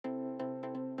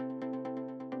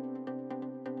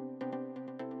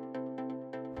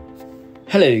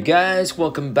Hello guys,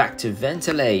 welcome back to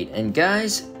Ventilate. And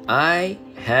guys, I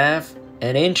have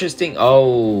an interesting...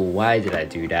 why did I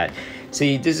do that?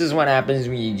 See, this is what happens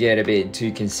when you get a bit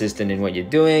too consistent in what you're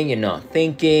doing, you're not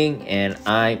thinking, and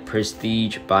I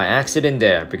prestige by accident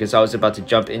there because I was about to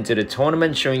jump into the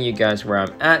tournament showing you guys where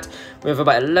I'm at. We have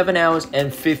about 11 hours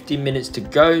and 50 minutes to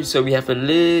go, so we have a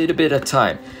little bit of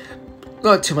time.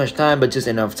 Not too much time, but just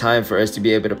enough time for us to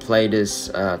be able to play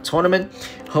this tournament.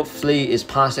 Hopefully it's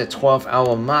past that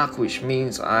 12-hour mark, which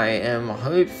means I am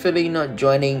hopefully not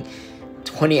joining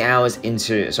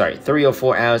 3 or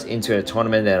 4 hours into a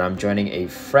tournament, that I'm joining a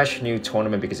fresh new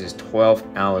tournament because it's 12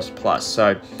 hours plus.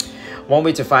 So one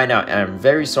way to find out, and I'm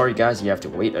very sorry guys, you have to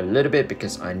wait a little bit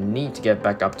because I need to get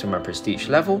back up to my prestige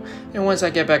level, and once I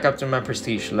get back up to my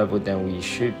prestige level, then we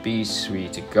should be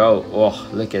sweet to go. Oh,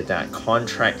 look at that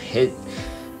contract hit.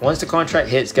 Once the contract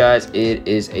hits guys, it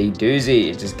is a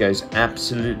doozy. It just goes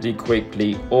absolutely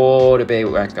quickly all the way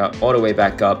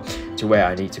back up to where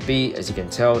I need to be. As you can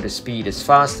tell, the speed is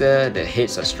faster, the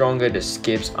hits are stronger, the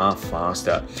skips are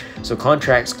faster. So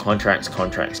contracts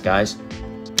guys.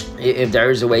 If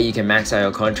there is a way you can max out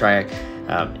your contract,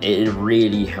 it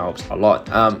really helps a lot.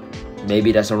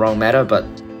 Maybe that's a wrong matter, but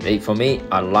for me,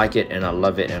 I like it and I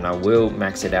love it, and I will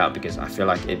max it out because I feel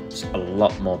like it's a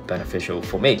lot more beneficial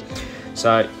for me.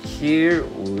 So here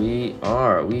we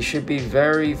are. We should be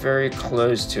very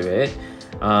close to it.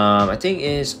 I think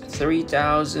it's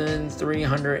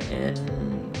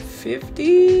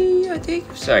 3,350, I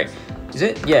think. Sorry, is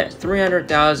it? Yeah,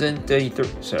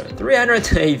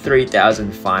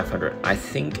 333,500. I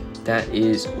think that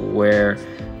is where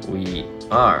we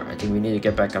are. I think we need to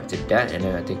get back up to that, and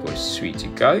then I think we're sweet to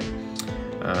go.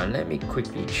 Let me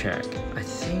quickly check. I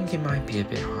think it might be a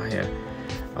bit higher.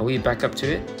 Are we back up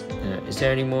to it? Is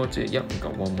there any more to... Yep, we've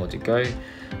got one more to go.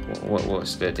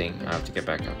 What's the thing? I have to get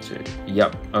back up to it.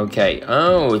 Yep, okay.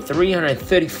 Oh,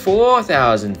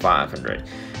 334,500.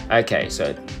 Okay,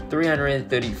 so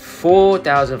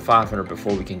 334,500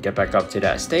 before we can get back up to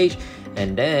that stage,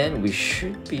 and then we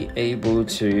should be able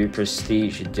to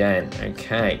prestige then.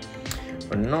 Okay,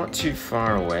 we're not too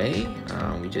far away.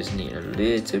 We just need a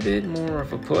little bit more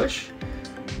of a push.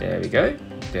 There we go.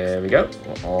 There we go.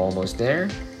 We're almost there.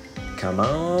 Come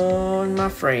on, my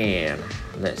friend.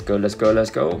 Let's go.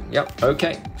 Yep,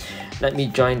 okay. Let me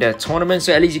join that tournament.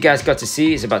 So at least you guys got to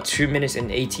see it's about 2 minutes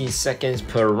and 18 seconds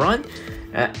per run.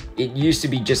 It used to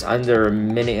be just under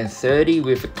 1 minute and 30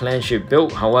 with a clanship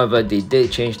build. However, they did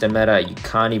change the meta. You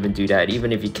can't even do that.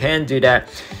 Even if you can do that,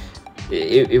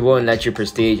 it won't let you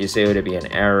prestige. You say it would be an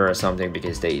error or something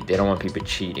because they don't want people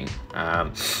cheating.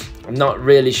 I'm not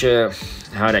really sure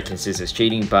how that consists as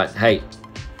cheating, but hey,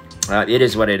 it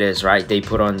is what it is, right? They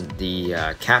put on the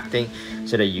cap thing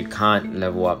so that you can't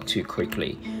level up too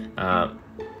quickly. Am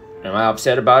I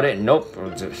upset about it? Nope.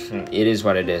 It is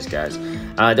what it is, guys.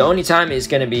 The only time it's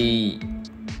going to be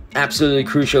absolutely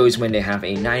crucial is when they have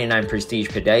a 99 prestige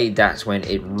per day. That's when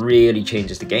it really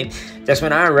changes the game. That's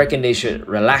when I reckon they should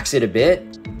relax it a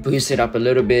bit, boost it up a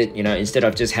little bit, you know, instead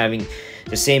of just having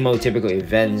the same old typical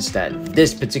events. That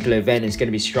this particular event is going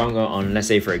to be stronger on, let's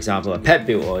say for example, a pet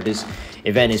build, or this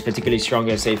event is particularly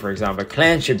stronger, say for example, a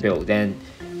clanship build, then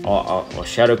or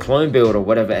shadow clone build or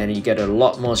whatever, and you get a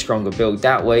lot more stronger build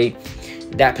that way.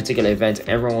 That particular event,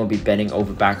 everyone will be bending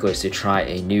over backwards to try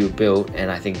a new build,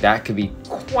 and I think that could be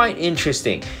quite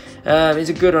interesting. Is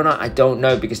it good or not? I don't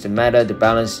know, because the meta, the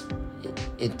balance,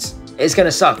 it's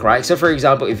gonna suck, right? So for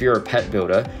example, if you're a pet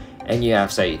builder and you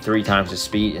have, say, 3 times the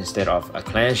speed instead of a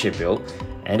clanship build,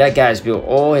 and that guy's built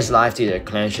all his life to the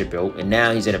clanship build, and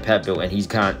now he's in a pet build and he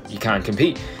can't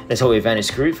compete. This whole event is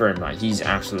screwed for him. Like, he's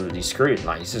absolutely screwed.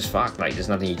 Like, he's just fucked. Like, there's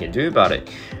nothing he can do about it.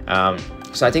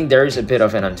 So I think there is a bit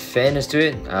of an unfairness to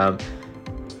it.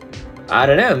 I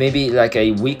don't know, maybe like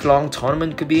a week-long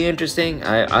tournament could be interesting.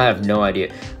 I have no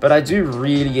idea, but I do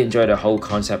really enjoy the whole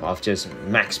concept of just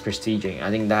max prestiging. I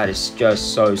think that is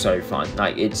just so fun.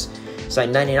 Like, it's like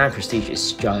 99 prestige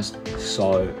is just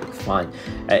so fun.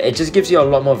 It just gives you a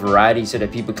lot more variety so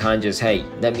that people can't just, hey,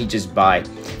 let me just buy.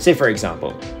 Say for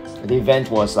example, the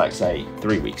event was like, say,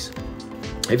 3 weeks.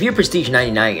 If you prestige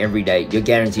 99 every day, you're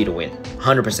guaranteed to win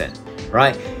 100%.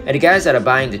 Right? And the guys that are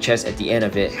buying the chest at the end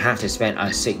of it have to spend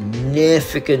a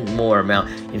significant more amount.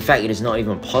 In fact, it is not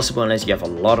even possible unless you have a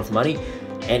lot of money.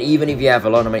 And even if you have a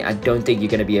lot of money, I don't think you're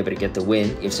going to be able to get the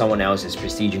win if someone else is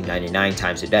prestiging 99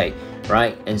 times a day,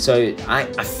 right? And so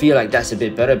I feel like that's a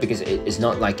bit better because it's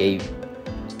not like a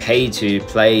pay to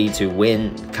play to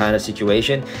win kind of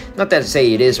situation. Not that to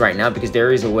say it is right now, because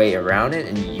there is a way around it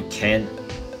and you can,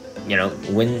 you know,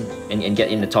 win and get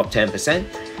in the top 10%.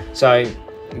 So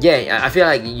yeah, I feel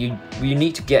like you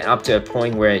need to get up to a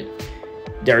point where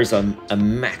there is a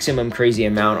maximum crazy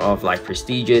amount of like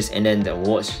prestigious, and then the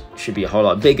awards should be a whole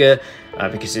lot bigger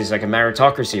because it's like a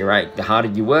meritocracy, right? The harder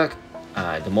you work,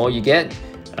 the more you get,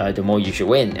 the more you should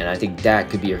win. And I think that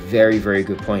could be a very, very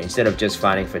good point, instead of just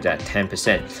fighting for that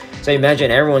 10%. So imagine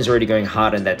everyone's already going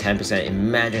hard on that 10%.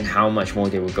 Imagine how much more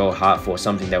they would go hard for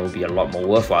something that would be a lot more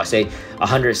worthwhile, say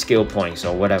 100 skill points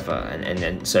or whatever, and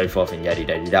then so forth and yada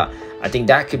yada yada. I think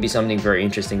that could be something very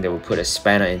interesting that would put a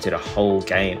spanner into the whole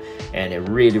game, and it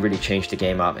really, really changed the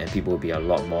game up, and people would be a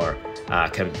lot more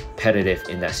competitive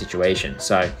in that situation.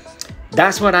 So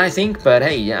that's what I think, but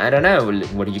hey, I don't know.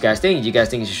 What do you guys think? Do you guys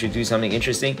think you should do something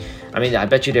interesting? I mean, I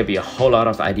bet you there'll be a whole lot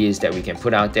of ideas that we can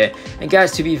put out there. And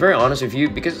guys, to be very honest with you,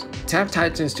 because Tap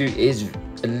Titans 2 is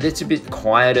a little bit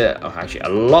quieter, or actually a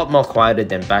lot more quieter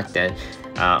than back then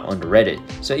on the Reddit.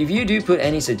 So if you do put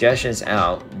any suggestions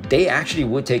out, they actually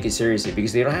would take it seriously,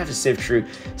 because they don't have to sift through,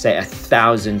 say,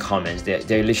 1,000 comments.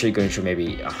 They're literally going through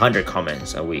maybe 100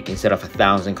 comments a week instead of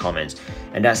 1,000 comments.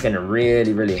 And that's going to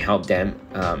really, really help them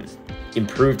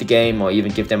improve the game, or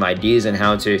even give them ideas on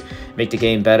how to make the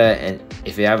game better. And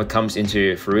if it ever comes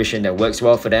into fruition that works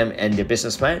well for them and their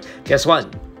business plan, guess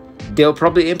what? They'll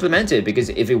probably implement it, because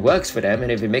if it works for them,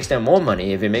 and if it makes them more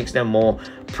money, if it makes them more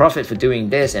profit for doing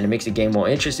this, and it makes the game more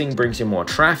interesting, brings in more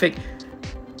traffic,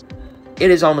 it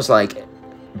is almost like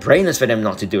brainless for them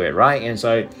not to do it, right? And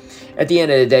so at the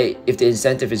end of the day, if the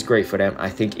incentive is great for them, I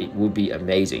think it would be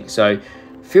amazing. So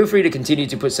feel free to continue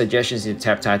to put suggestions in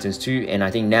Tap Titans 2, and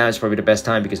I think now is probably the best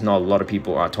time, because not a lot of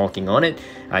people are talking on it.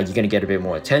 You're going to get a bit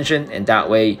more attention, and that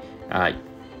way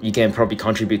you can probably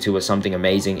contribute to something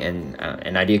amazing, and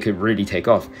an idea could really take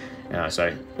off.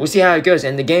 So we'll see how it goes.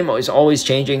 And the game is always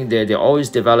changing. They're always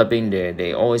developing.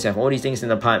 They always have all these things in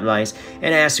the pipelines.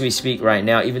 And as we speak right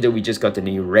now, even though we just got the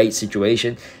new raid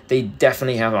situation, they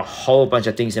definitely have a whole bunch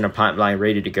of things in the pipeline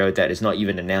ready to go that is not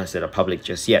even announced to the public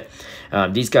just yet.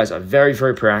 These guys are very,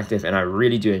 very proactive, and I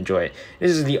really do enjoy it.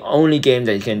 This is the only game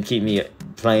that can keep me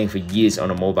playing for years on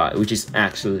a mobile, which is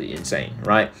absolutely insane,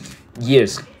 right?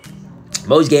 Years.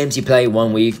 Most games you play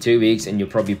 1 week, 2 weeks, and you're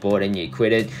probably bored and you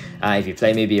quit it. If you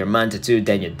play maybe a month or two,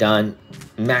 then you're done.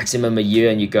 Maximum a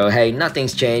year, and you go, hey,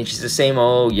 nothing's changed. It's the same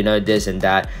old, you know, this and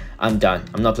that. I'm done.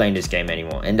 I'm not playing this game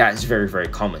anymore. And that's very, very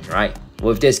common, right?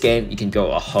 With this game, you can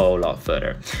go a whole lot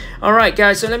further. All right,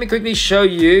 guys, so let me quickly show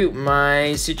you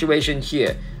my situation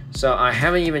here. So I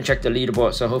haven't even checked the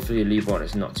leaderboard, so hopefully the leaderboard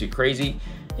is not too crazy.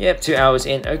 Yep, 2 hours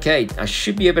in. Okay, I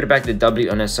should be able to back the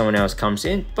W unless someone else comes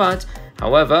in, but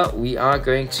however, we are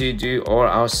going to do all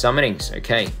our summonings.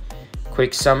 Okay,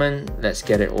 quick summon. Let's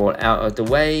get it all out of the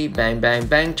way. Bang, bang,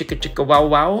 bang. Chicka, chicka, wow,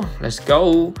 wow. Let's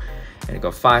go. And I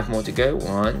got 5 more to go.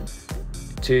 1,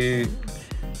 2,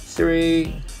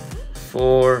 3,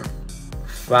 4,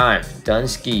 5. Done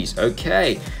skis.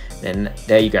 Okay. Then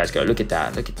there you guys go. Look at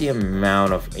that. Look at the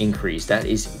amount of increase. That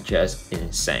is just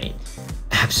insane.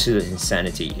 Absolute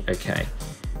insanity. Okay.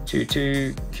 2,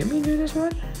 2. Can we do this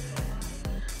one?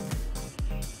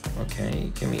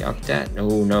 Okay, can we up that?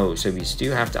 Oh no, so we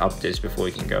still have to up this before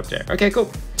we can go up there. Okay, cool.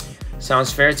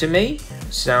 Sounds fair to me.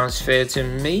 Sounds fair to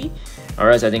me. Or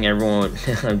else I think everyone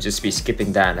would just be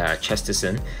skipping that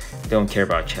Chesterton. Don't care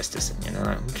about Chesterton, you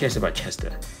know? Who cares about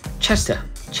Chester? Chester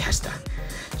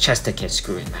can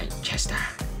screw it, mate. Chester.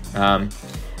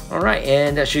 Alright,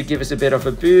 and that should give us a bit of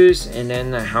a boost. And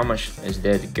then how much is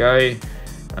there to go?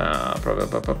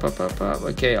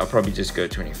 Okay, I'll probably just go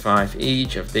 25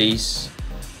 each of these.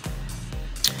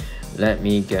 Let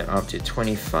me get up to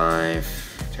 25,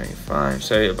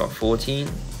 so about 14.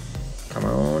 Come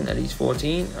on, at least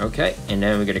 14. Okay, and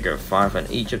then we're gonna go 5 on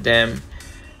each of them.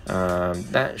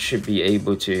 That should be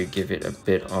able to give it a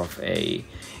bit of a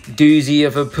doozy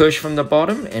of a push from the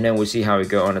bottom, and then we'll see how we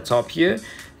go on the top here.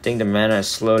 I think the mana is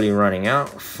slowly running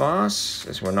out fast,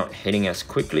 as we're not hitting as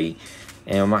quickly.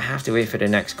 And I might have to wait for the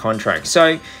next contract.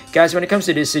 So guys, when it comes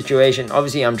to this situation,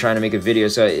 obviously I'm trying to make a video,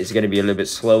 so it's going to be a little bit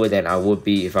slower than I would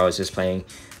be if I was just playing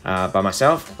by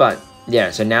myself. But yeah,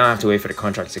 so now I have to wait for the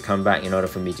contracts to come back in order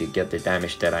for me to get the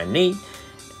damage that I need.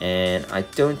 And I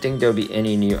don't think there'll be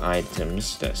any new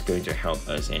items that's going to help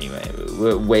us anyway.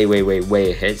 We're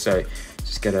way ahead, so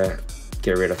just gotta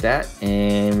get rid of that,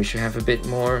 and we should have a bit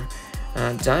more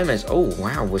diamonds. Oh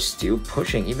wow, we're still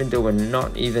pushing even though we're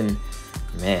not even.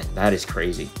 Man, that is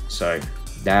crazy. So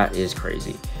that is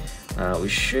crazy. We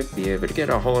should be able to get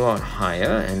a whole lot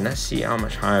higher, and let's see how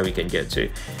much higher we can get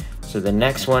to. So the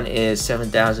next one is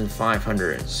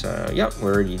 7,500. So yep,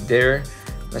 we're already there.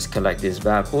 Let's collect these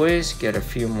bad boys, get a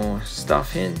few more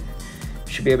stuff in.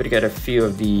 Should be able to get a few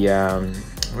of the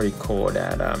what do you call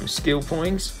that, skill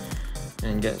points,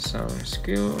 and get some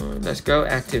skill. Let's go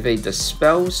activate the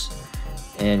spells.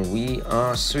 and we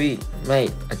are sweet,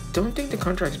 mate. I don't think the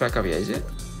contract's back up yet, is it?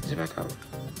 Is it back up?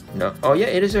 No. Oh yeah,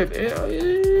 it is. I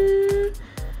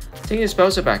think the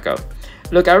spells are back up.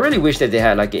 Look, I really wish that they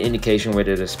had like an indication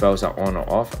whether the spells are on or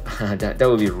off. that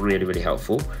would be really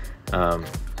helpful.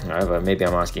 However, maybe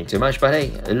I'm asking too much, but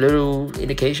hey, a little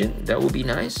indication, that would be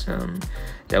nice.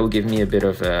 That would give me a bit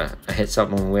of a heads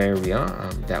up on where we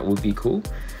are. That would be cool.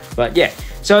 But yeah,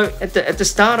 so at the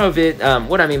start of it,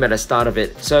 what I mean by the start of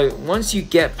it, so once you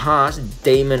get past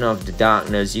Daemon of the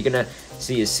Darkness, you're gonna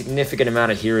see a significant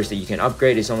amount of heroes that you can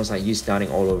upgrade. It's almost like you starting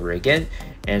all over again.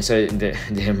 And so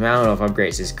the amount of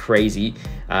upgrades is crazy.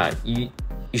 You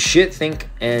should think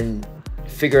and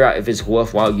figure out if it's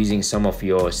worthwhile using some of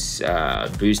your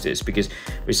boosters, because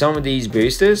with some of these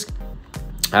boosters,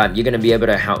 you're going to be able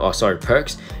to help,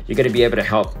 perks, you're going to be able to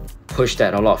help push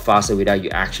that a lot faster without you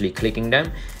actually clicking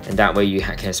them, and that way you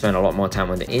can spend a lot more time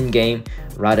on the in-game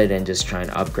rather than just trying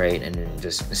to upgrade and then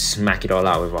just smack it all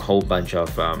out with a whole bunch of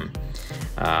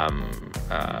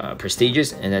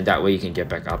prestiges, and then that way you can get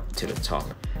back up to the top.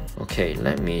 Okay,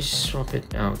 let me swap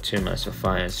it out to my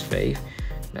Sapphire's Faith.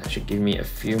 That should give me a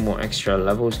few more extra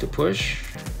levels to push.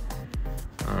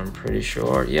 I'm pretty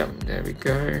sure. Yep, there we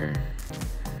go.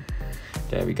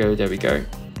 There we go.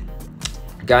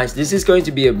 Guys, this is going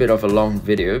to be a bit of a long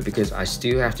video because I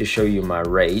still have to show you my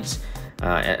raids.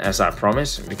 As I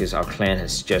promised, because our clan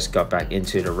has just got back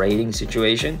into the raiding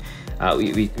situation.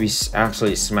 We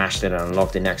absolutely smashed it and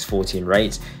unlocked the next 14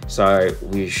 raids, so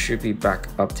we should be back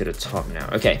up to the top now.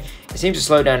 Okay, it seems to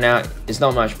slow down now. It's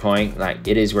not much point, like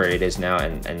it is where it is now,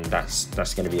 and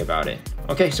that's gonna be about it.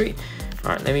 Okay, sweet. All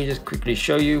right, let me just quickly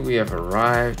show you. We have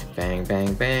arrived. Bang,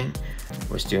 bang, bang.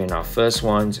 We're still in our first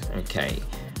ones. Okay,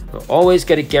 we're always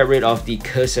gonna get rid of the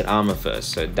cursed armor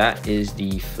first, so that is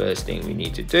the first thing we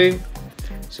need to do.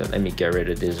 So let me get rid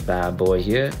of this bad boy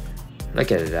here.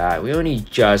 Look at that. We only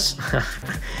just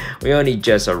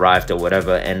arrived or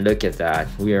whatever, and look at that.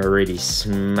 We are already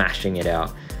smashing it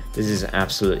out. This is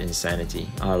absolute insanity.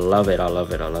 I love it. I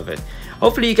love it. I love it.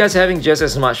 Hopefully you guys are having just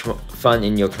as much fun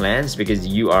in your clans, because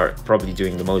you are probably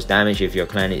doing the most damage if your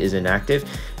clan isn't active.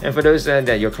 And for those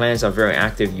that your clans are very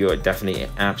active, you are definitely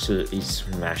absolutely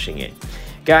smashing it.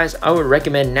 Guys, I would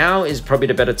recommend now is probably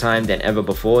the better time than ever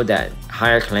before that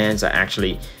higher clans are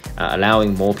actually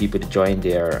allowing more people to join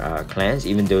their clans,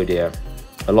 even though they're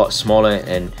a lot smaller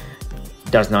and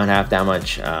does not have that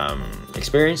much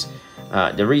experience.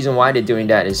 The reason why they're doing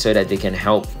that is so that they can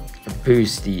help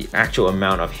boost the actual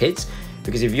amount of hits,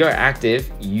 because if you're active,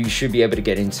 you should be able to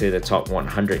get into the top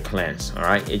 100 clans. All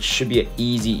right, it should be an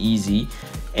easy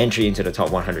entry into the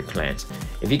top 100 clans.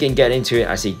 If you can get into it,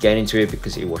 I say get into it,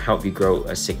 because it will help you grow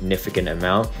a significant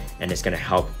amount, and it's going to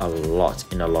help a lot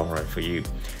in the long run for you.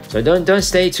 So don't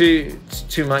stay too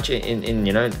much in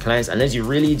you know, clans unless you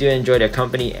really do enjoy their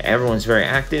company. Everyone's very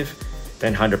active,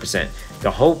 then 100%.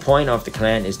 The whole point of the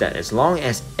clan is that as long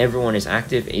as everyone is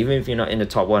active, even if you're not in the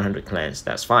top 100 clans,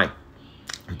 that's fine.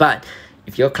 But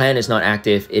if your clan is not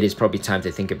active, it is probably time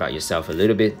to think about yourself a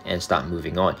little bit and start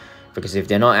moving on. Because if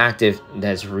they're not active,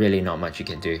 there's really not much you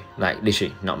can do. Like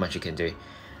literally not much you can do.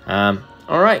 All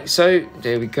right, so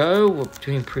there we go. We're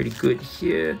doing pretty good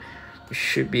here. We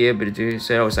should be able to do,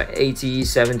 so that was like 80,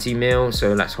 70 mil.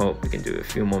 So let's hope we can do a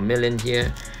few more million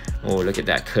here. Oh, look at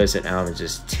that cursed armor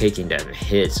just taking that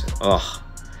hit. Oh,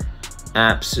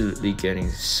 absolutely getting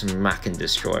smacked and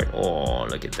destroyed. Oh,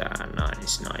 look at that.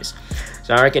 Nice.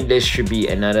 So I reckon this should be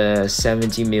another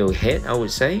 70 mil hit, I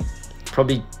would say.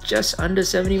 Probably just under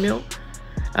 70 mil.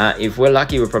 If we're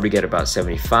lucky, we'll probably get about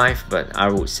 75, but I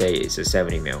would say it's a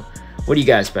 70 mil. What do you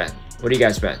guys bet?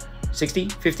 60,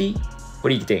 50? What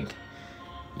do you think?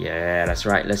 Yeah, that's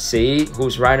right. Let's see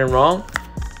who's right and wrong.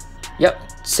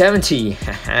 Yep, 70.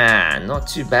 Not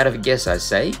too bad of a guess, I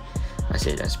say. I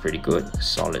say that's pretty good.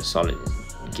 Solid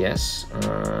guess.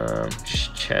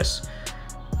 Chess.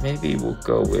 Maybe we'll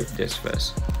go with this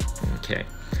first. Okay.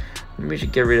 We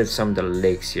should get rid of some of the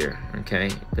legs here.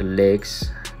 Okay, the legs,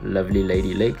 lovely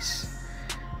lady legs.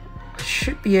 I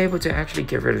should be able to actually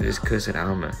get rid of this cursed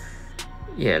armor.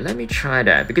 Yeah, let me try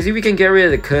that, because if we can get rid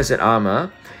of the cursed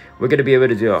armor, we're going to be able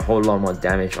to do a whole lot more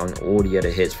damage on all the other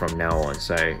hits from now on.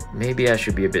 So maybe I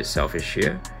should be a bit selfish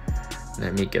here.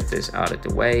 Let me get this out of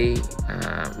the way.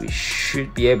 We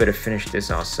should be able to finish this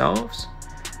ourselves.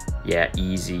 Yeah,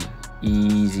 easy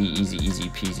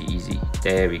peasy.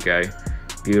 There we go.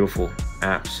 Beautiful,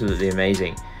 absolutely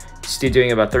amazing. Still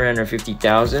doing about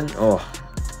 350,000. Oh,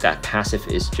 that passive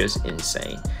is just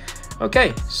insane.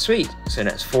 Okay, sweet. So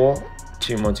that's 4,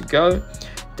 2 more to go.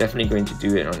 Definitely going to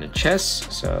do it on the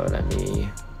chest. So let me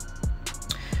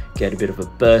get a bit of a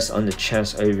burst on the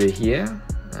chest over here.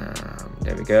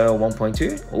 There we go,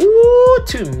 1.2. Ooh,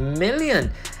 2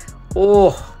 million.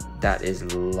 Oh, that is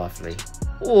lovely.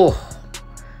 Oh,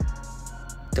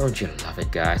 don't you love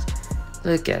it, guys?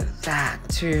 Look at that,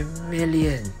 2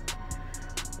 million.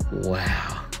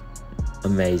 Wow,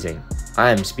 amazing. I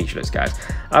am speechless, guys.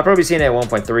 I've probably seen it at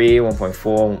 1.3,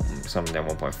 1.4, some of them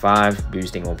 1.5,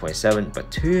 boosting 1.7, but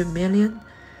 2 million?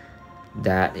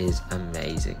 That is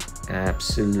amazing.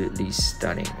 Absolutely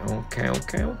stunning. Okay.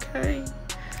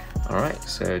 All right,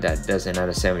 so that does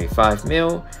another 75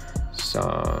 mil.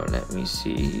 So let me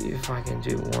see if I can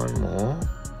do one more.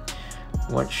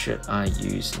 What should I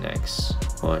use next?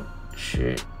 What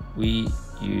should we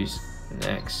use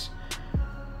next?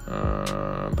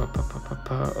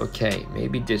 Okay,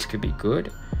 maybe this could be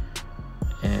good,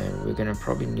 and we're gonna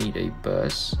probably need a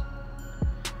bus.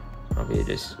 Probably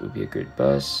this would be a good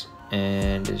bus,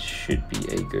 and this should be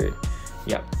a good,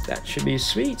 yeah, that should be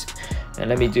sweet. And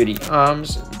let me do the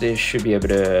arms. This should be able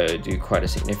to do quite a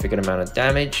significant amount of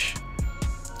damage.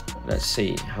 Let's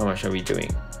see, how much are we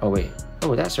doing? Oh wait,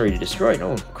 oh, that's already destroyed.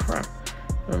 Oh crap,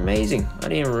 amazing. I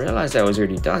didn't even realize that was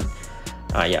already done.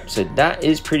 Yeah, so that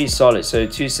is pretty solid. So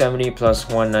 270 plus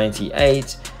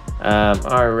 198.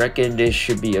 I reckon this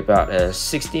should be about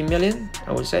 60 million.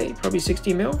 I would say probably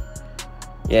 60 mil.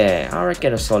 Yeah, I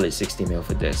reckon a solid 60 mil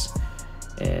for this.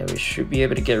 And we should be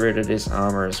able to get rid of this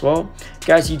armor as well.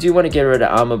 Guys, you do want to get rid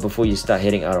of armor before you start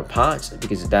hitting other parts,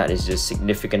 because that is just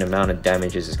significant amount of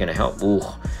damages. Is going to help. Ooh,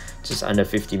 just under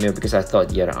 50 mil, because I thought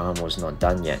the other armor was not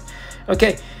done yet.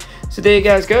 Okay, so there you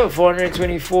guys go.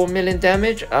 424 million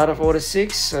damage out of all the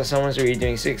 6. So someone's already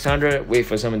doing 600. Wait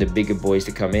for some of the bigger boys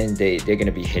to come in. They're going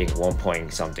to be hitting 1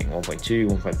 point something, 1.2,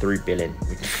 1.3 billion.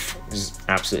 This is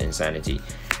absolute insanity.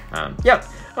 Yeah.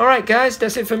 All right, guys,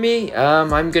 that's it for me.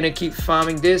 I'm gonna keep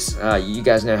farming this. You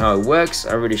guys know how it works.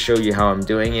 I already showed you how I'm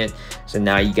doing it, so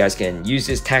now you guys can use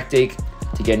this tactic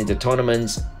to get into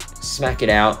tournaments, smack it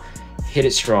out, hit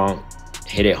it strong,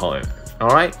 hit it home.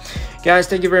 All right, guys,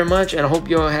 thank you very much, and I hope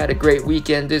you all had a great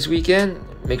weekend this weekend.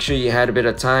 Make sure you had a bit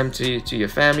of time to your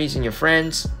families and your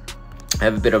friends.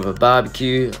 Have a bit of a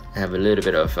barbecue, have a little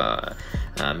bit of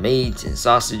meat and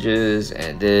sausages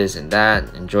and this and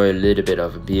that. Enjoy a little bit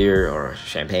of a beer or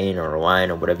champagne or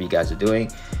wine or whatever you guys are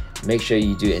doing. Make sure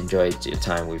you do enjoy your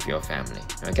time with your family.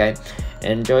 Okay,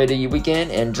 enjoy the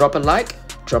weekend, and drop a like,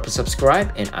 drop a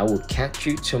subscribe, and I will catch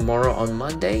you tomorrow on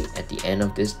Monday at the end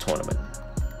of this tournament.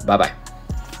 Bye bye.